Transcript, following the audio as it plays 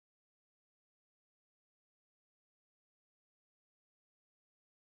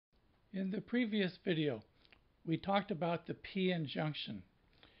In the previous video, we talked about the p-n junction.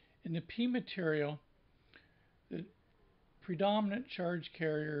 In the p material, the predominant charge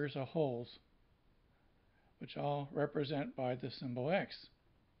carriers are holes, which I'll represent by the symbol X.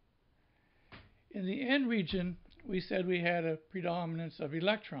 In the n region, we said we had a predominance of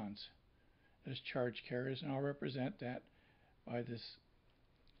electrons as charge carriers, and I'll represent that by this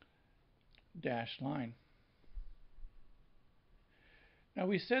dashed line. Now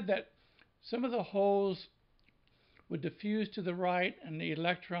we said that some of the holes would diffuse to the right and the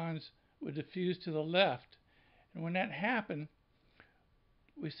electrons would diffuse to the left. And when that happened,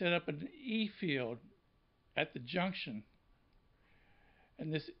 we set up an E field at the junction.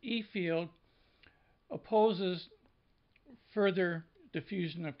 And this E field opposes further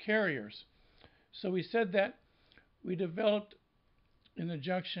diffusion of carriers. So we said that we developed in the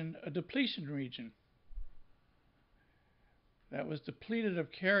junction a depletion region that was depleted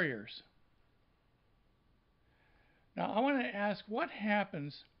of carriers. Now I want to ask, what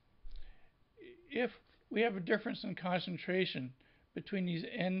happens if we have a difference in concentration between these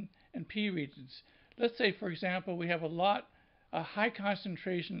N and P regions? Let's say, for example, we have a high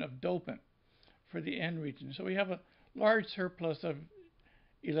concentration of dopant for the N region. So we have a large surplus of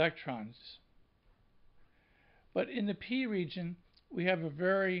electrons. But in the P region, we have a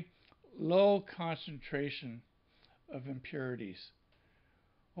very low concentration of impurities.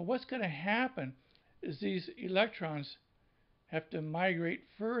 Well, what's going to happen is these electrons have to migrate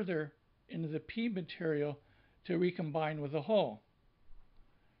further into the P material to recombine with the hole.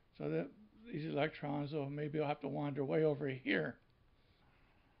 So that these electrons will maybe have to wander way over here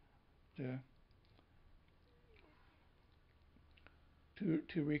to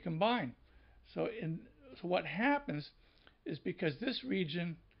recombine. So what happens is, because this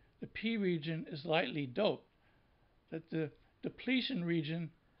region, the P region, is lightly doped, that the depletion region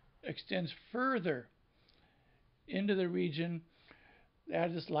extends further into the region that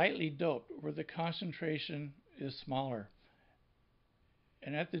is lightly doped, where the concentration is smaller.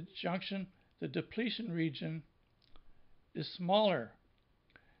 And at the junction, the depletion region is smaller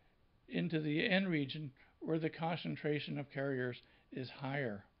into the N region, where the concentration of carriers is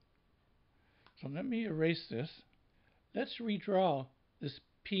higher. So let me erase this. Let's redraw this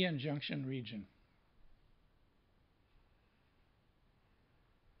p-n junction region.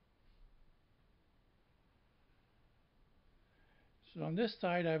 So on this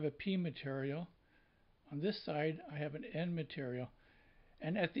side I have a P material. On this side I have an N material.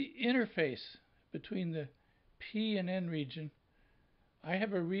 And at the interface between the P and N region, I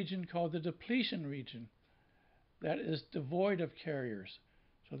have a region called the depletion region that is devoid of carriers.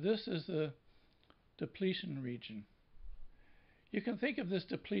 So this is the depletion region. You can think of this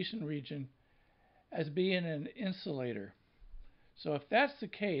depletion region as being an insulator. So if that's the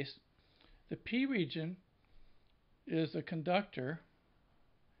case, the P region is a conductor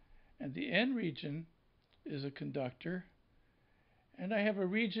and the N region is a conductor, and I have a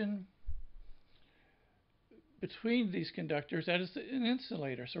region between these conductors that is an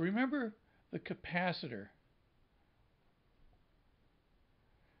insulator. So remember the capacitor.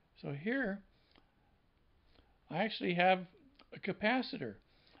 So here I actually have a capacitor.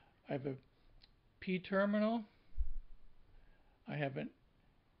 I have a P terminal, I have an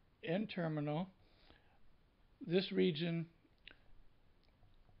N terminal. This region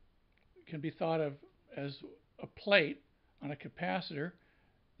can be thought of as a plate on a capacitor.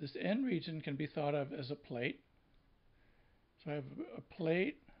 This N region can be thought of as a plate. So I have a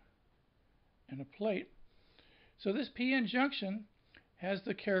plate and a plate. So this p-n junction has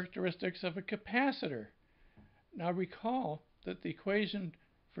the characteristics of a capacitor. Now recall that the equation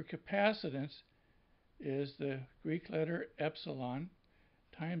for capacitance is the Greek letter epsilon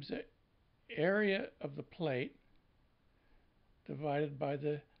times the area of the plate divided by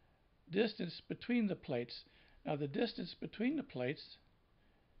the distance between the plates. Now the distance between the plates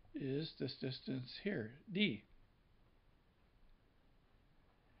is this distance here, d.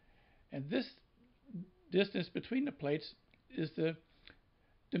 And this distance between the plates is the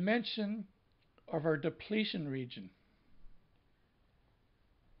dimension of our depletion region.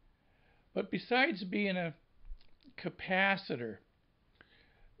 But besides being a capacitor,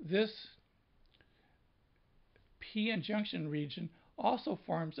 this p-n junction region also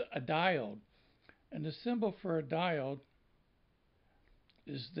forms a diode. And the symbol for a diode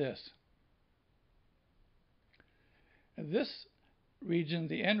is this. And this region,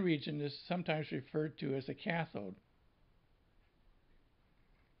 the N region, is sometimes referred to as a cathode.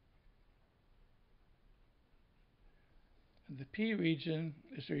 And the P region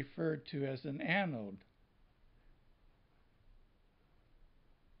is referred to as an anode.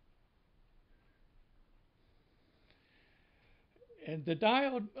 And the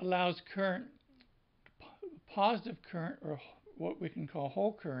diode allows current, positive current, or what we can call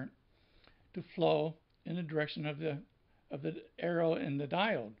whole current, to flow in the direction of the arrow in the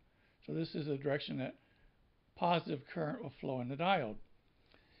diode. So this is the direction that positive current will flow in the diode.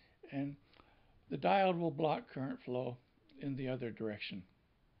 And the diode will block current flow in the other direction.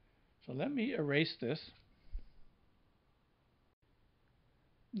 So let me erase this.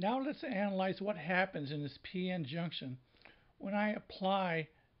 Now let's analyze what happens in this PN junction when I apply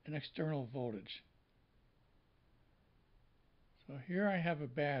an external voltage. So here I have a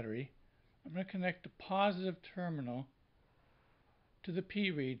battery. I'm going to connect the positive terminal to the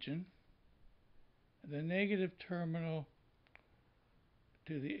P region, and the negative terminal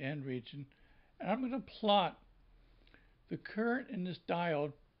to the N region, and I'm going to plot the current in this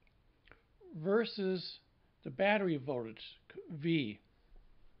diode versus the battery voltage, V.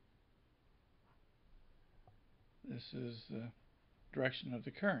 This is the direction of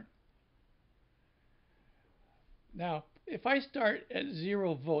the current. Now, if I start at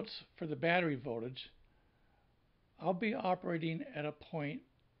 0 volts for the battery voltage, I'll be operating at a point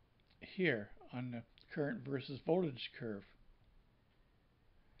here on the current versus voltage curve.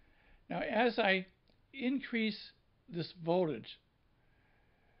 Now, as I increase this voltage,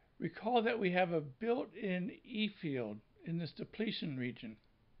 recall that we have a built-in E field in this depletion region.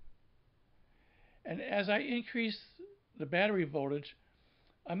 And as I increase the battery voltage,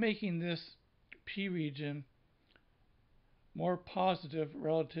 I'm making this P region more positive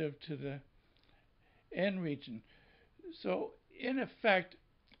relative to the N region. So in effect,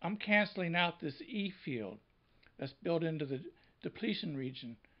 I'm canceling out this E field that's built into the depletion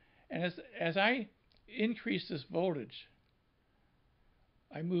region. And as I increase this voltage,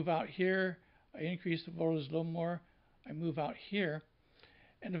 I move out here, I increase the voltage a little more, I move out here,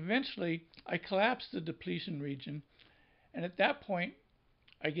 and eventually I collapse the depletion region, and at that point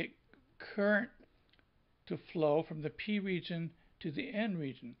I get current to flow from the P region to the N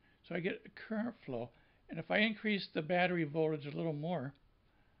region. So I get a current flow, and if I increase the battery voltage a little more,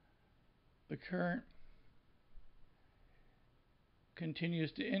 the current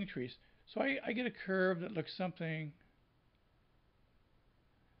continues to increase. So I get a curve that looks something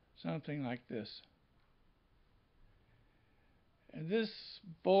like this. And this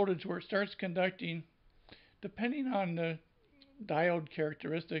voltage, where it starts conducting, depending on the diode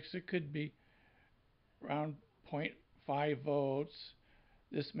characteristics, it could be around 0.5 volts.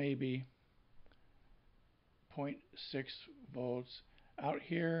 This may be 0.6 volts. Out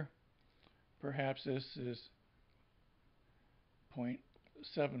here, perhaps this is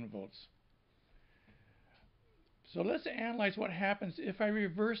 0.7 volts. So let's analyze what happens if I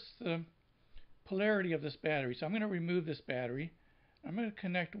reverse the polarity of this battery. So I'm going to remove this battery. I'm going to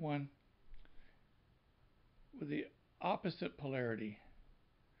connect one with the opposite polarity.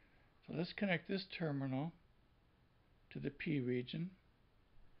 So let's connect this terminal to the P region.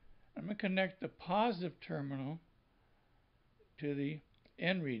 I'm going to connect the positive terminal to the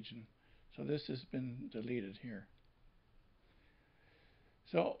N region. So this has been deleted here.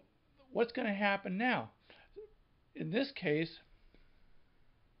 So what's going to happen now? In this case,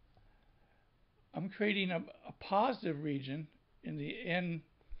 I'm creating a positive region in the N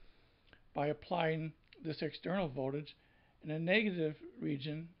by applying this external voltage, and a negative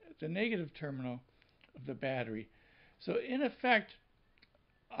region at the negative terminal of the battery. So in effect,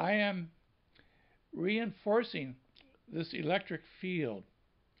 I am reinforcing this electric field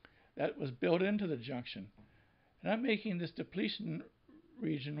that was built into the junction, and I'm making this depletion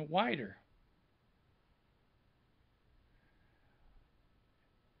region wider.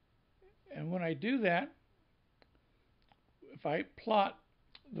 And when I do that, if I plot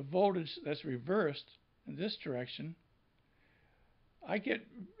the voltage that's reversed in this direction, I get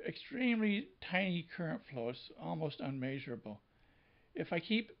extremely tiny current flows, almost unmeasurable. If I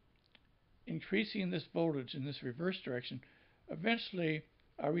keep increasing this voltage in this reverse direction, eventually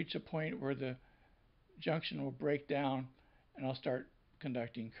I'll reach a point where the junction will break down and I'll start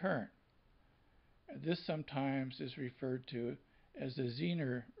conducting current. And this sometimes is referred to as the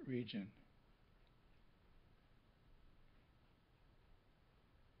zener region.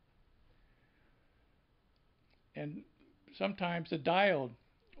 And sometimes the diode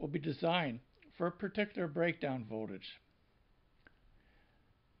will be designed for a particular breakdown voltage.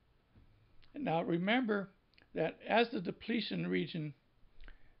 And now remember that as the depletion region,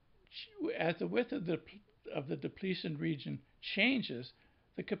 as the width of the depletion region changes,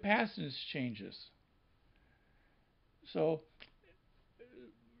 the capacitance changes. So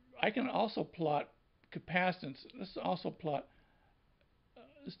I can also plot capacitance. Let's also plot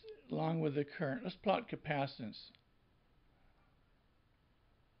along with the current. Let's plot capacitance.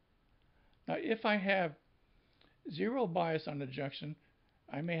 Now, if I have zero bias on the junction,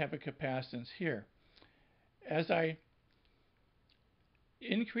 I may have a capacitance here. As I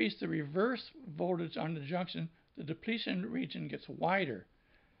increase the reverse voltage on the junction, the depletion region gets wider.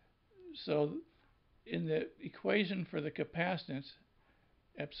 So in the equation for the capacitance,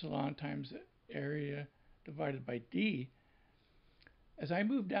 epsilon times area divided by D, as I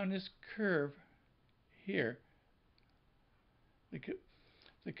move down this curve here,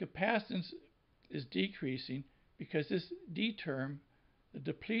 the capacitance is decreasing because this D term, the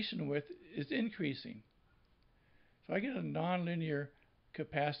depletion width, is increasing. So I get a nonlinear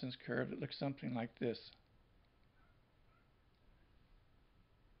capacitance curve that looks something like this.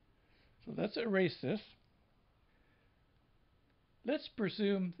 So let's erase this. Let's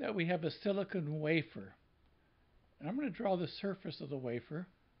presume that we have a silicon wafer. And I'm going to draw the surface of the wafer.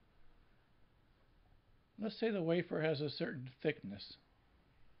 Let's say the wafer has a certain thickness.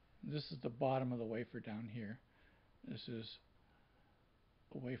 This is the bottom of the wafer down here. This is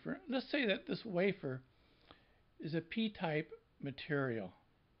a wafer. Let's say that this wafer is a p-type material.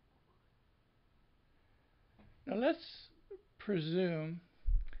 Now let's presume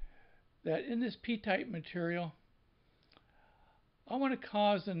that in this p-type material, I want to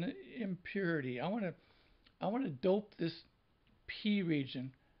cause an impurity. I want to dope this p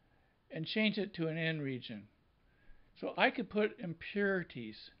region and change it to an n region. So I could put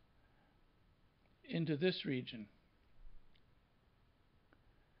impurities into this region.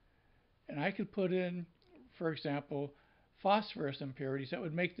 And I could put in, for example, phosphorus impurities that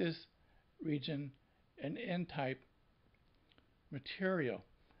would make this region an n-type material.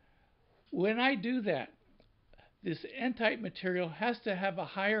 When I do that, this n-type material has to have a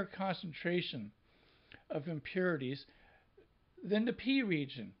higher concentration of impurities than the p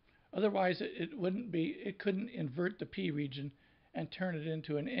region. Otherwise, it couldn't invert the p region and turn it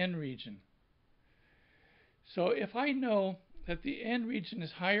into an n region. So if I know that the n region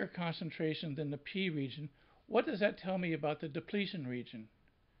is higher concentration than the p region, what does that tell me about the depletion region?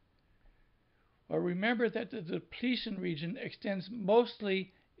 Well, remember that the depletion region extends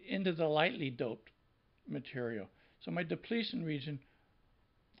mostly into the lightly doped material. So my depletion region,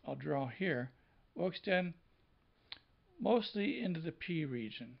 I'll draw here, will extend mostly into the p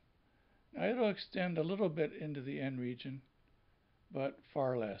region. Now it'll extend a little bit into the n region, but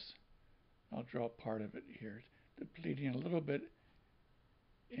far less. I'll draw part of it here, depleting a little bit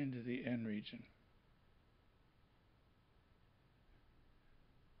into the n region.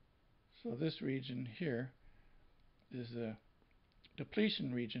 So this region here is the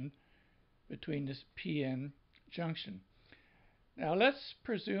depletion region between this p-n junction. Now let's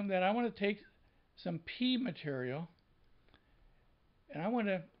presume that I want to take some p material and I want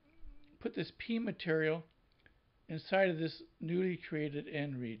to put this p material inside of this newly created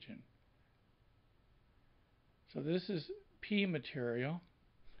n region. So this is p material,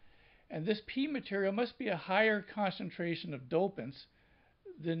 and this p material must be a higher concentration of dopants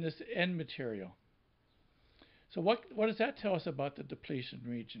than this n material. So what does that tell us about the depletion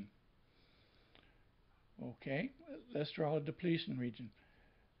region? Okay, let's draw a depletion region.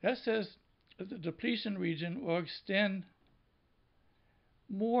 That says that the depletion region will extend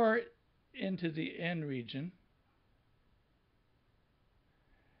more into the n region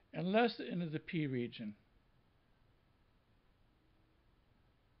and less into the p region.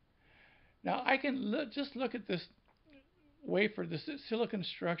 Now I can just look at this wafer, this silicon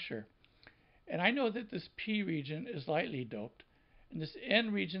structure, and I know that this p region is lightly doped, and this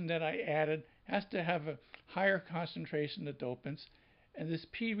n region that I added has to have a higher concentration of dopants, and this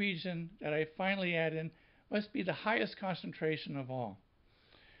p region that I finally add in must be the highest concentration of all.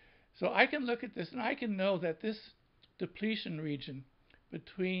 So I can look at this and I can know that this depletion region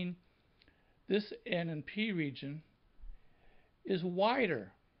between this n and p region is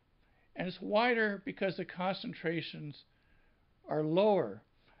wider. And it's wider because the concentrations are lower.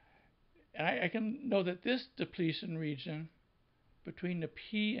 And I can know that this depletion region between the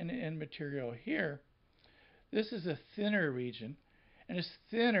p and n material here, this is a thinner region. And it's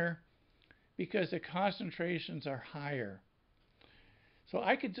thinner because the concentrations are higher. So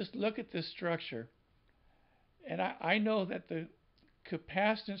I could just look at this structure and I know that the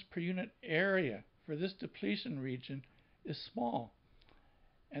capacitance per unit area for this depletion region is small.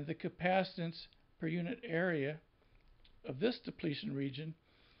 And the capacitance per unit area of this depletion region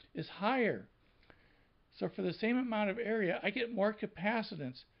is higher. So for the same amount of area, I get more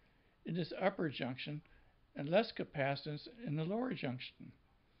capacitance in this upper junction and less capacitance in the lower junction.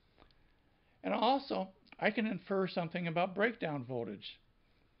 And also, I can infer something about breakdown voltage.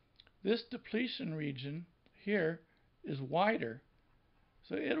 This depletion region here is wider,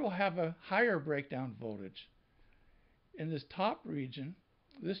 So it will have a higher breakdown voltage. In this top region,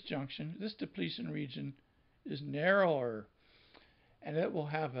 this junction, this depletion region is narrower, and it will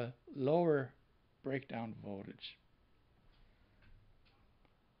have a lower breakdown voltage.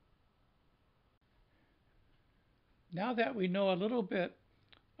 Now that we know a little bit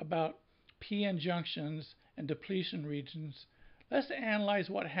about p-n junctions and depletion regions, let's analyze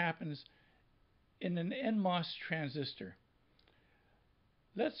what happens in an Nmos transistor.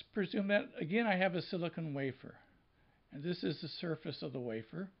 Let's presume that, again, I have a silicon wafer, and this is the surface of the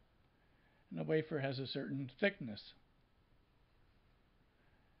wafer, and the wafer has a certain thickness.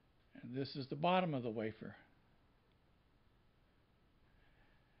 And this is the bottom of the wafer.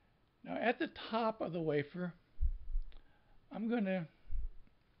 Now at the top of the wafer, I'm going to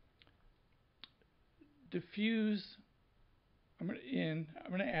diffuse, I'm going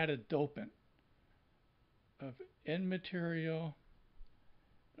to add a dopant of N material.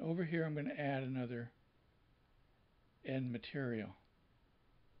 Over here I'm going to add another N material.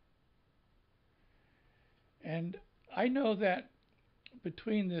 And I know that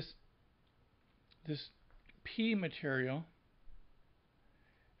between this P material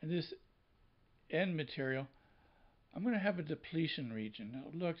and this N material, I'm going to have a depletion region.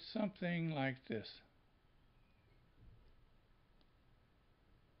 It'll look something like this.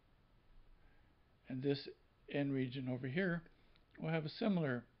 And this N region over here will have a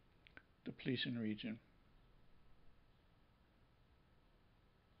similar depletion region.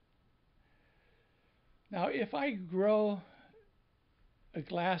 Now, if I grow a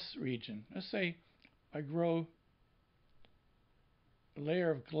glass region, let's say I grow a layer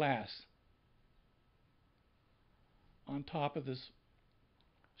of glass on top of this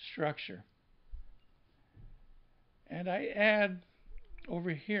structure, and I add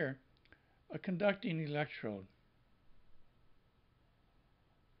over here a conducting electrode.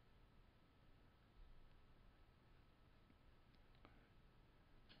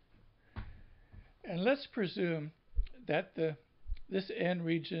 And let's presume that this N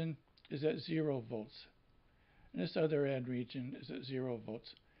region is at 0 volts, and this other N region is at 0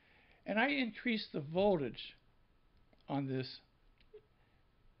 volts. And I increase the voltage on this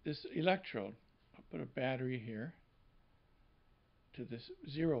electrode. I'll put a battery here to this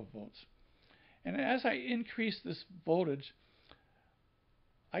 0 volts. And as I increase this voltage,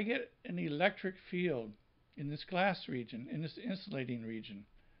 I get an electric field in this glass region, in this insulating region,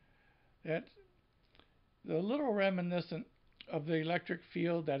 that's a little reminiscent of the electric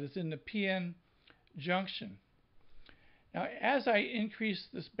field that is in the p-n junction. Now, as I increase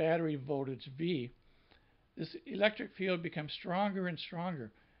this battery voltage V, this electric field becomes stronger and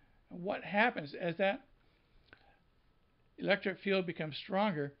stronger. And what happens as that electric field becomes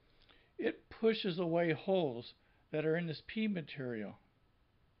stronger, it pushes away holes that are in this P material.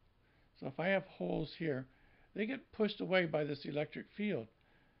 So if I have holes here, they get pushed away by this electric field.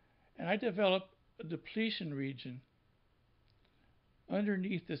 And I develop a depletion region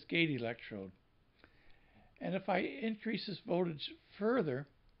underneath this gate electrode. And if I increase this voltage further,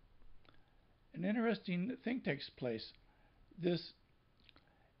 an interesting thing takes place. The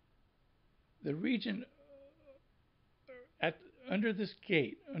region under this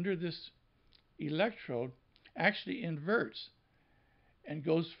gate, under this electrode, actually inverts and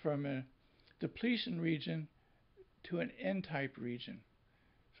goes from a depletion region to an N-type region.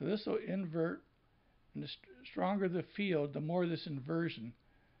 So this will invert, and the stronger the field, the more this inversion,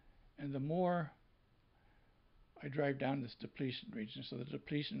 and the more I drive down this depletion region. So the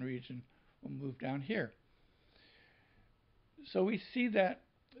depletion region will move down here. So we see that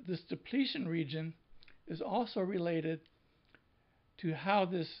this depletion region is also related to how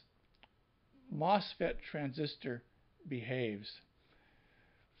this MOSFET transistor behaves.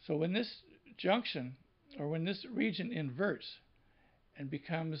 So when this junction, or when this region inverts and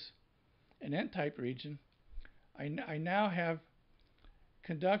becomes an N-type region, I now have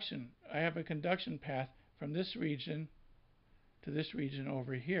conduction. I have a conduction path from this region to this region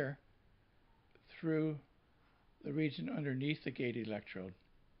over here through the region underneath the gate electrode.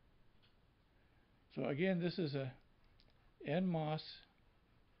 So again, this is a Nmos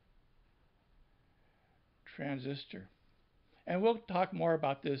transistor. And we'll talk more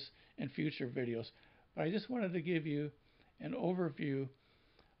about this in future videos. But I just wanted to give you an overview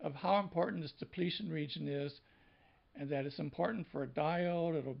of how important this depletion region is, and that it's important for a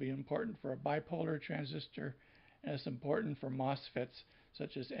diode, it'll be important for a bipolar transistor, and it's important for MOSFETs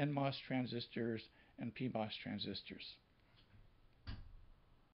such as Nmos transistors and PMOS transistors.